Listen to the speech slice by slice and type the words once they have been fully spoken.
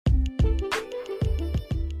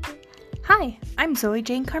Hi, I'm Zoe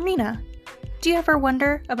Jane Carmina. Do you ever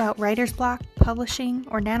wonder about writer's block, publishing,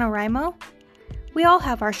 or NaNoWriMo? We all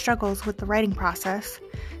have our struggles with the writing process,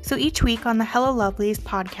 so each week on the Hello Lovelies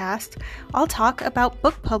podcast, I'll talk about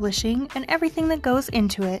book publishing and everything that goes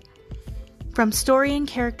into it. From story and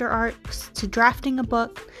character arcs, to drafting a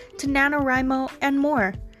book, to NaNoWriMo, and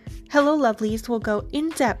more. Hello Lovelies will go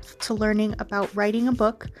in depth to learning about writing a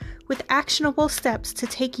book with actionable steps to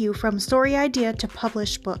take you from story idea to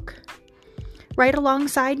published book. Right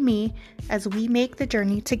alongside me as we make the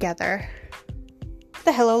journey together.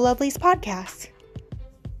 The Hello Lovelies podcast.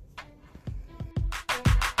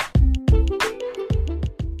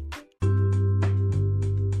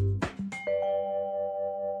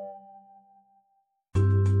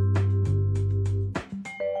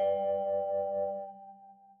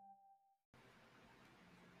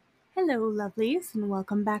 Hello, lovelies, and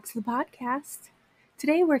welcome back to the podcast.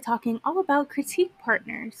 Today we're talking all about critique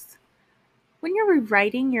partners. When you're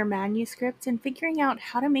rewriting your manuscript and figuring out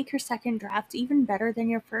how to make your second draft even better than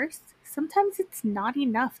your first, sometimes it's not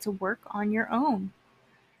enough to work on your own.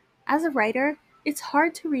 As a writer, it's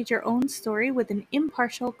hard to read your own story with an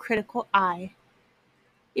impartial, critical eye.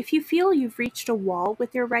 If you feel you've reached a wall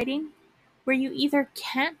with your writing, where you either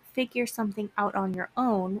can't figure something out on your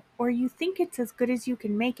own, or you think it's as good as you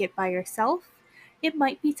can make it by yourself, it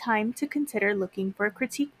might be time to consider looking for a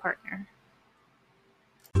critique partner.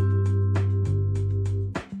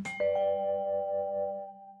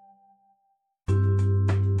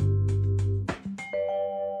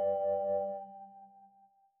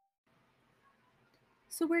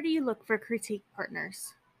 So where do you look for critique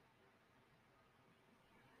partners?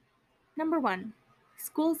 Number 1,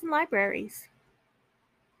 schools and libraries.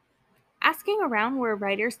 Asking around where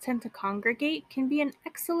writers tend to congregate can be an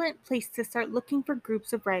excellent place to start looking for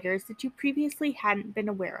groups of writers that you previously hadn't been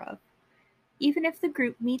aware of. Even if the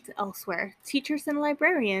group meets elsewhere, teachers and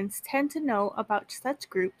librarians tend to know about such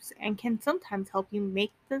groups and can sometimes help you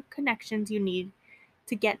make the connections you need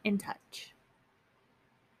to get in touch.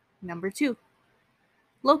 Number 2,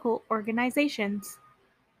 local organizations.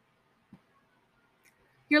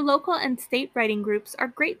 Your local and state writing groups are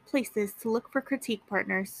great places to look for critique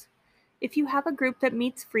partners. If you have a group that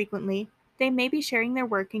meets frequently, they may be sharing their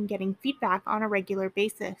work and getting feedback on a regular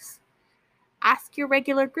basis. Ask your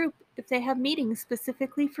regular group if they have meetings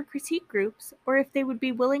specifically for critique groups or if they would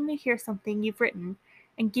be willing to hear something you've written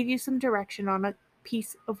and give you some direction on a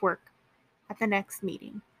piece of work at the next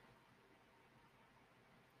meeting.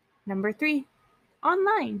 Number 3,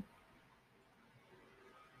 online.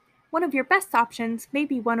 One of your best options may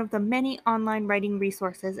be one of the many online writing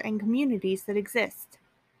resources and communities that exist.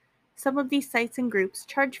 Some of these sites and groups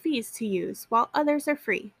charge fees to use, while others are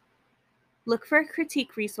free. Look for a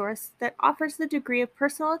critique resource that offers the degree of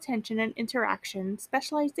personal attention and interaction,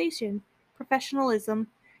 specialization, professionalism,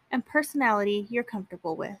 and personality you're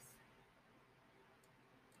comfortable with.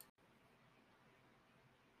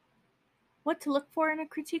 What to look for in a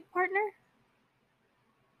critique partner?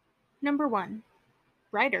 Number 1,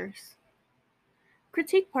 writers.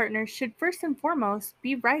 Critique partners should first and foremost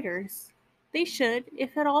be writers. They should,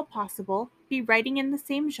 if at all possible, be writing in the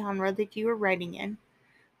same genre that you are writing in.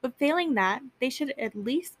 But failing that, they should at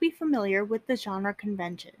least be familiar with the genre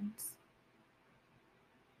conventions.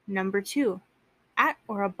 Number 2, at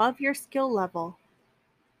or above your skill level.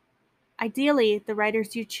 Ideally, the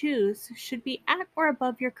writers you choose should be at or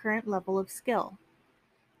above your current level of skill.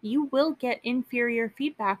 You will get inferior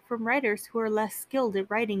feedback from writers who are less skilled at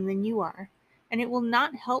writing than you are, and it will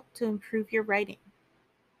not help to improve your writing.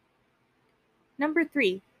 Number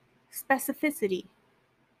 3, specificity.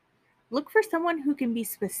 Look for someone who can be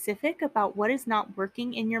specific about what is not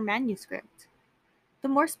working in your manuscript. The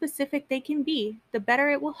more specific they can be, the better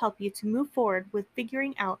it will help you to move forward with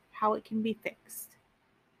figuring out how it can be fixed.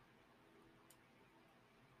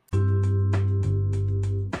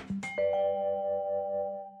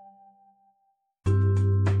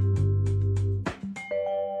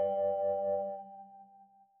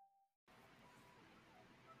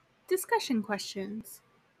 Discussion questions.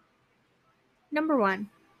 Number 1,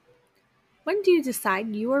 when do you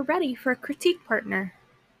decide you are ready for a critique partner?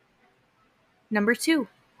 Number 2,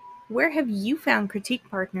 where have you found critique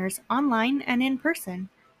partners online and in person?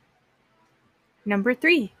 Number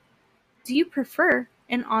 3, do you prefer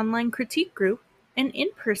an online critique group, an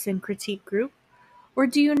in-person critique group, or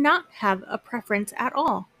do you not have a preference at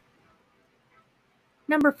all?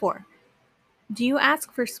 Number 4, do you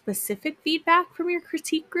ask for specific feedback from your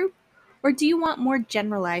critique group, or do you want more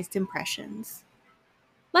generalized impressions?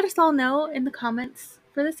 Let us all know in the comments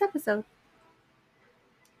for this episode.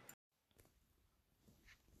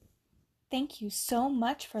 Thank you so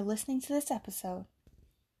much for listening to this episode.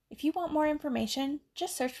 If you want more information,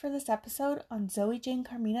 just search for this episode on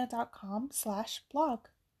zoejanecarmina.com/blog.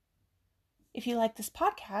 If you like this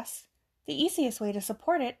podcast, the easiest way to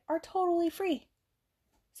support it are totally free.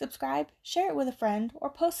 Subscribe, share it with a friend, or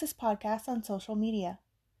post this podcast on social media.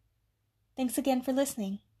 Thanks again for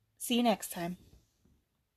listening. See you next time.